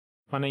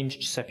My name's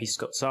Giuseppe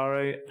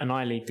Scozzaro and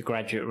I lead the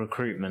graduate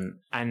recruitment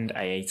and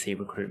AAT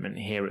recruitment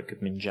here at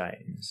Goodman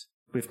Jones.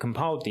 We've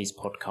compiled these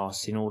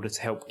podcasts in order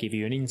to help give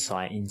you an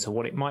insight into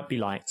what it might be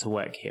like to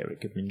work here at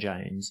Goodman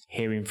Jones,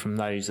 hearing from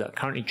those that are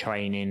currently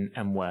training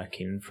and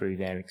working through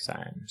their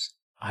exams.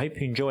 I hope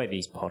you enjoy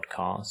these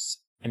podcasts,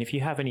 and if you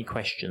have any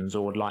questions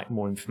or would like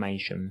more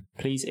information,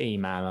 please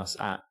email us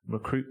at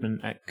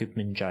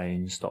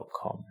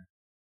recruitment@goodmanjones.com.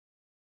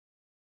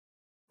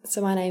 So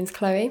my name's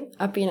Chloe.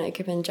 I've been at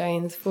Goodman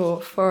Jones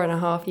for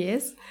 4.5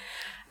 years,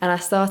 and I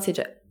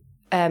started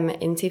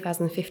in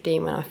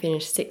 2015 when I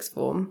finished sixth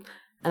form,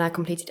 and I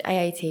completed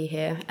AAT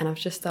here, and I've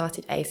just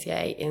started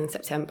ACA in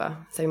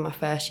September, so my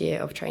first year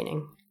of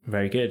training.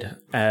 Very good.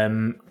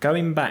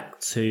 Going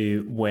back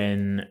to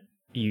when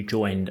you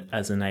joined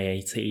as an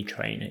AAT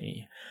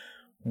trainee,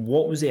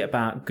 what was it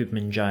about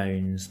Goodman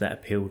Jones that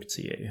appealed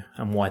to you,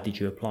 and why did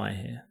you apply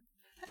here?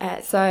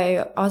 So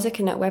I was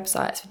looking at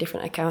websites for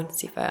different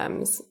accountancy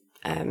firms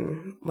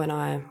when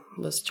I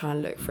was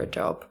trying to look for a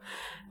job,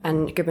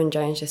 and Goodman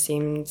Jones just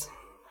seemed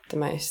the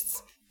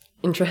most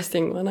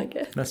interesting one, I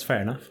guess. That's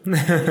fair enough.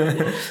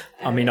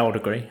 I mean, I would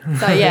agree.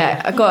 So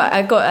yeah, I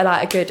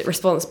got a good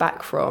response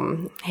back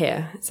from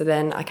here. So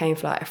then I came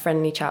for a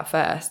friendly chat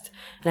first,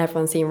 and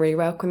everyone seemed really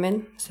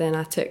welcoming. So then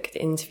I took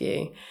the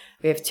interview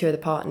with two of the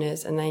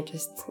partners, and they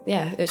just,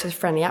 it was just a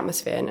friendly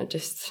atmosphere, and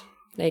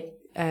they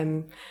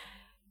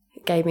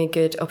gave me a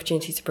good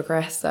opportunity to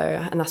progress.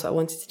 And that's what I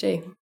wanted to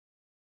do.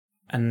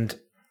 And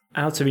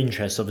out of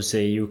interest,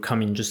 obviously, you were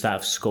coming just out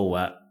of school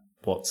at,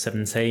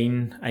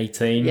 17,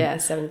 18? Yeah,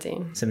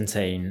 17.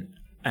 17.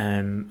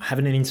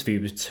 Having an interview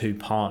with two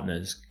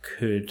partners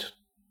could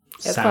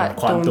sound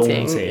quite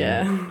daunting.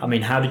 Yeah. I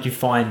mean, how did you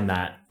find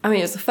that? I mean,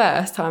 it was the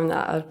first time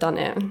that I've done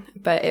it,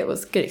 but it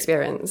was a good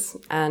experience.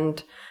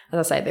 And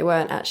as I say, they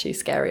weren't actually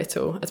scary at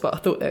all, as what I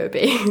thought they would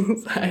be.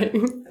 So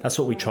that's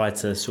what we try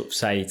to sort of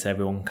say to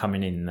everyone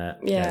coming in,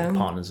 that the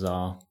partners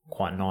are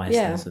quite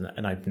nice and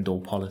an open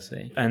door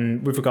policy.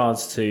 And with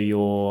regards to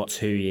your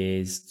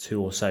 2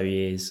 or so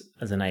years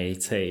as an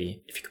AAT,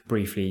 if you could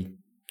briefly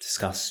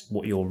discuss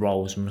what your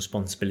roles and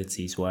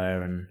responsibilities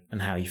were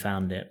and how you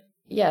found it.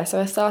 Yeah,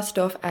 so I started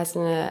off as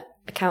an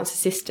accounts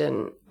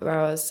assistant, where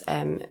I was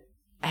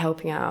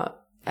helping out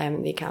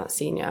the accounts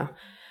senior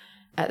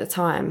at the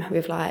time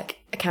with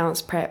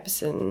accounts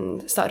preps,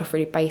 and started off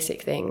really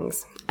basic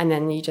things, and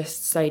then you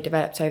just slowly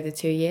developed over the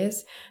 2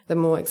 years, the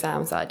more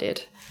exams I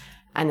did.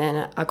 And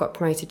then I got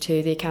promoted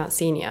to the accounts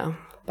senior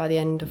by the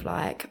end of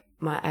my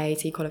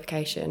AAT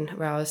qualification,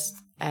 where I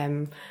was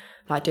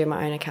doing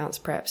my own accounts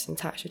preps and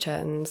tax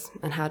returns,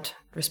 and had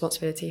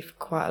responsibility for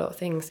quite a lot of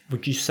things.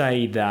 Would you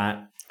say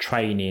that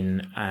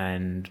training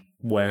and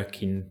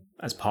working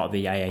as part of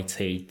the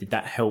AAT, did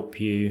that help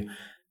you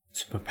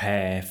to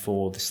prepare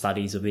for the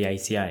studies of the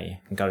ACA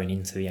and going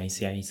into the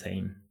ACA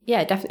team?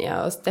 Yeah, definitely.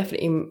 I was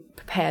definitely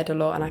prepared a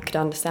lot, and I could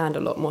understand a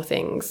lot more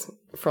things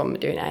from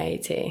doing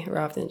AAT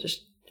rather than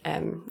just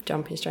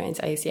jumping straight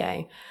into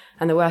ACA.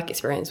 And the work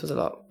experience was a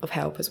lot of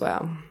help as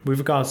well. With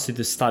regards to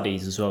the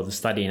studies as well, the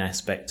studying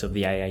aspect of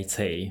the AAT,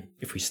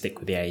 if we stick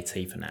with the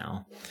AAT for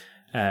now,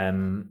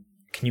 can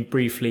you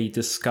briefly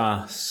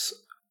discuss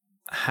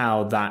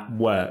how that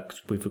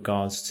worked with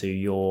regards to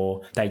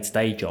your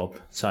day-to-day job?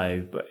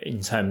 So in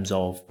terms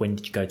of when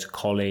did you go to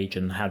college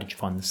and how did you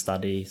find the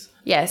studies?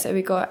 Yeah, so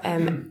we got,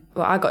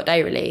 I got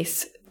day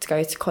release to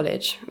go to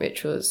college,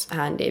 which was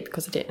handy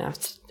because I didn't have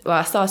to,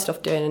 I started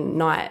off doing a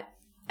night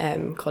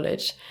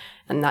college,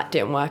 and that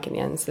didn't work in the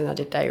end, so then I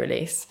did day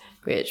release,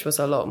 which was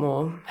a lot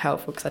more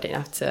helpful because I didn't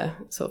have to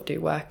sort of do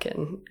work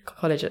and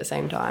college at the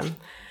same time.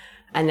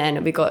 And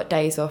then we got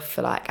days off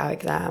for our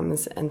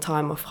exams, and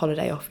time off,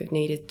 holiday off if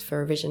needed for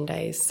revision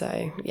days.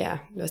 So yeah,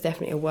 there was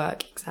definitely a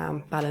work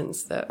exam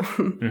balance that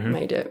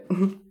made it.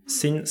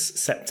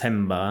 Since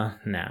September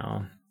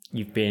now,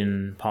 you've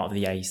been part of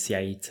the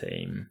ACA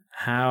team.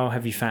 How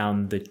have you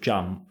found the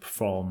jump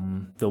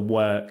from the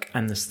work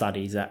and the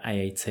studies at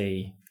AAT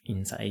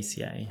into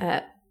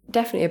ACA?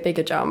 Definitely a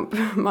bigger jump,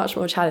 much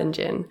more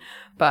challenging,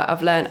 but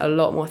I've learned a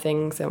lot more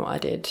things than what I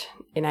did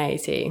in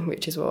AAT,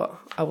 which is what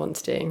I want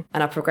to do.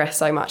 And I've progressed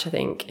so much, I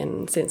think,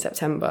 since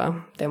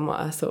September than what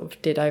I sort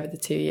of did over the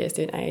 2 years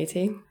doing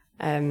AAT.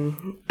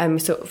 And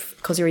sort of,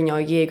 because you're in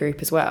your year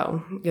group as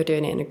well, you're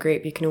doing it in a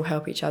group, you can all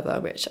help each other,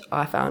 which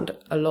I found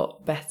a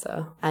lot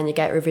better. And you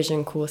get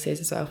revision courses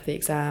as well for the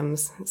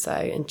exams,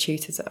 and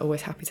tutors are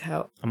always happy to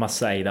help. I must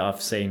say that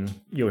I've seen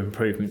your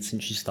improvement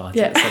since you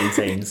started at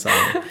 17. So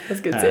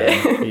that's good to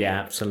hear. Yeah,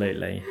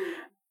 absolutely.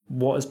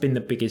 What has been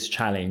the biggest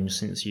challenge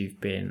since you've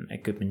been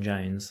at Goodman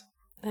Jones?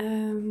 I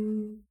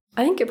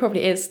think it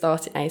probably is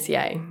starting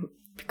ACA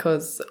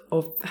because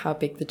of how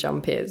big the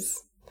jump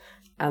is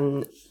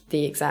and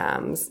the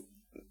exams.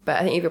 But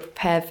I think if you're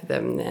prepared for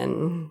them,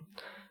 then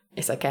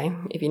it's okay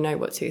if you know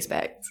what to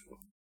expect.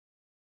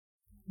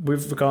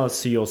 With regards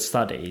to your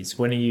studies,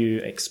 when are you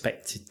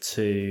expected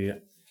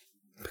to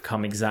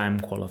become exam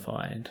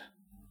qualified?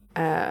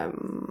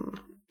 2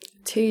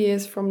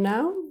 years from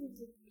now.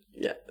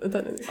 Yeah, I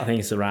don't know. I think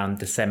it's around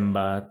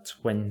December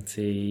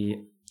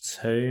 20...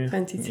 22.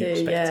 22, You're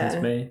expecting yeah.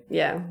 to be?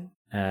 Yeah.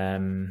 Okay.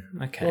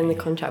 And then the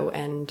contract will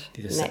end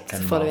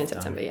following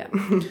September, yeah.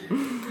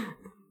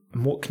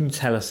 And what can you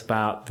tell us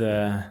about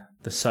the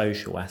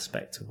social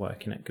aspect of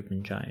working at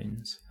Goodman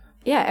Jones?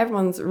 Yeah,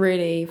 everyone's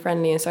really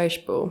friendly and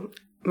sociable.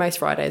 Most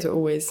Fridays we're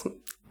always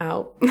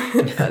out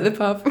at the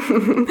pub.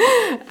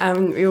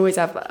 And we always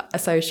have a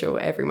social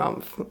every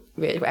month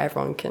where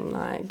everyone can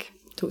like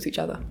talk to each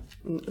other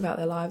about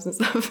their lives and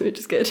stuff, which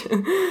is good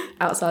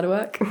outside of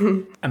work.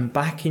 And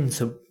back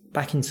into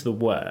the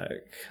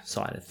work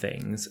side of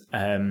things,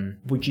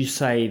 would you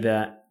say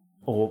that,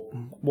 or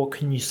what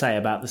can you say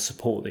about the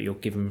support that you're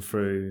given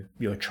through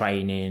your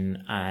training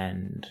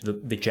and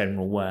the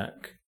general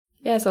work?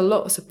 Yeah, there's a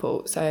lot of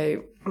support.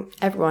 So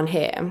everyone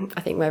here,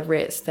 I think whether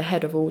it's the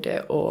head of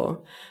audit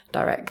or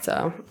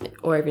director,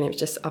 or even if it's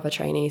just other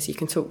trainees, you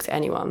can talk to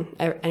anyone.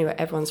 Anyway,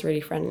 everyone's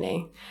really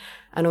friendly.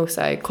 And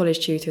also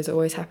college tutors are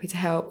always happy to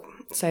help.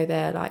 So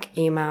they're like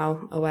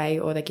email away,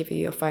 or they give you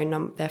your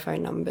their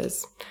phone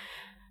numbers.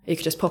 You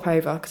could just pop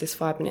over because it's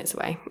 5 minutes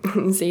away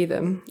and see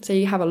them. So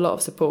you have a lot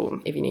of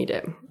support if you need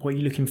it. What are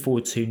you looking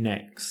forward to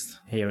next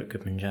here at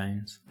Goodman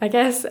Jones? I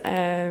guess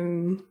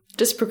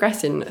just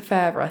progressing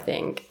further, I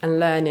think, and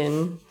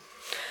learning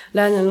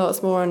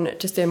lots more and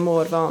just doing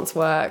more advanced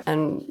work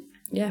and,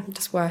 yeah,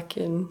 just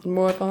working on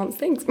more advanced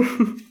things.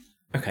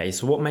 Okay,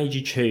 so what made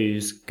you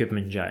choose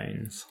Goodman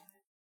Jones?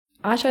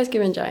 I chose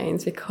Goodman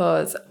Jones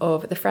because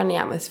of the friendly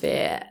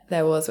atmosphere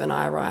there was when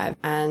I arrived,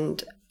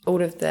 and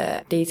all of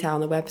the detail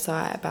on the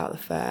website about the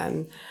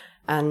firm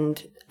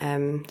and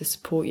the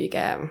support you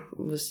get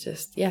was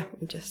just, yeah,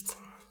 just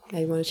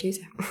made me want to choose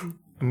it.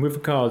 And with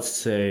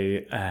regards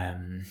to,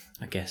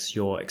 I guess,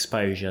 your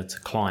exposure to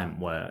client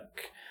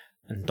work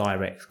and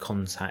direct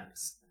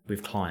contacts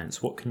with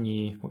clients, what can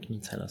you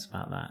tell us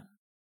about that?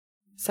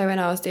 So when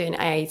I was doing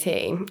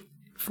AAT,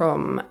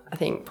 from I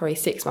think probably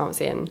 6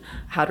 months in,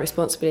 I had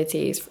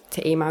responsibilities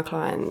to email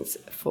clients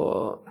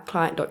for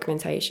client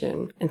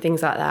documentation and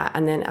things like that.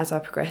 And then as I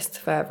progressed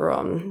further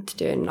on to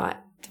doing like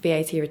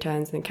VAT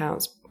returns and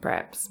accounts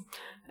preps,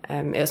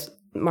 it was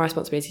my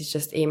responsibility to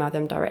just email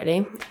them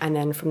directly. And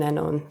then from then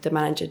on, the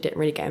manager didn't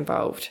really get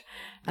involved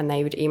and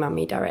they would email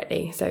me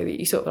directly. So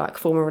you sort of like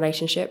form a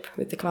relationship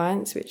with the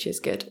clients, which is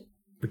good.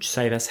 Would you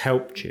say that's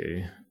helped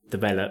you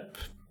develop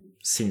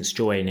since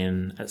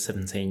joining at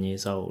 17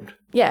 years old?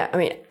 Yeah, I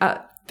mean,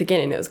 at the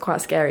beginning it was quite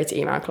scary to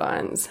email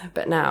clients,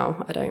 but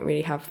now I don't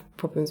really have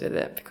problems with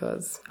it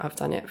because I've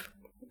done it.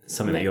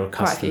 Something that you're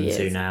accustomed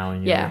to now.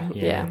 And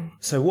yeah.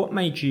 So what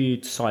made you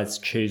decide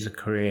to choose a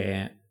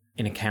career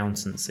in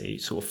accountancy,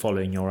 sort of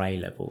following your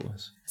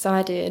A-levels? So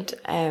I did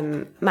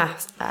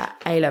maths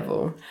at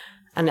A-level,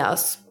 and that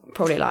was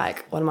probably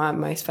like one of my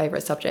most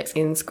favourite subjects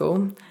in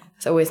school.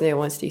 So I always knew I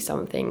wanted to do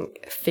something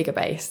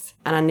figure-based.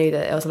 And I knew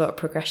that there was a lot of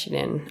progression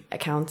in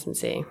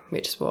accountancy,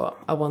 which is what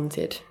I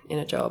wanted in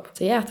a job.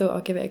 So yeah, I thought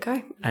I'd give it a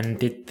go. And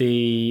did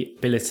the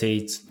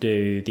ability to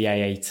do the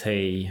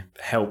AAT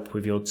help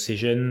with your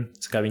decision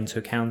to go into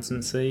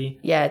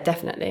accountancy? Yeah,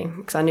 definitely.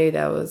 Because I knew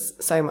there was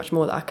so much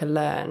more that I could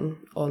learn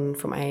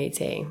from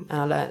AAT. And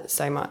I learnt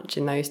so much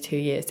in those 2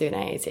 years doing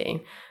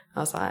AAT. I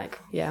was like,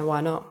 yeah, why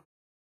not?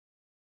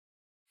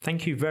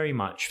 Thank you very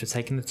much for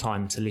taking the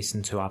time to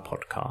listen to our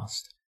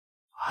podcast.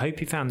 I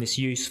hope you found this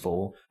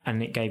useful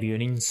and it gave you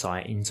an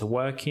insight into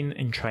working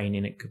and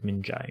training at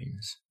Goodman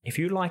Jones. If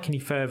you'd like any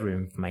further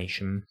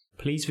information,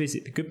 please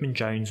visit the Goodman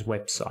Jones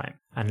website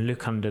and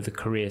look under the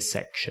careers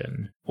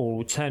section, or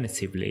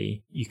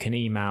alternatively, you can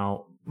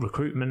email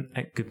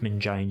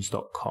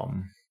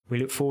recruitment@goodmanjones.com. We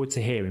look forward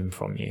to hearing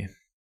from you.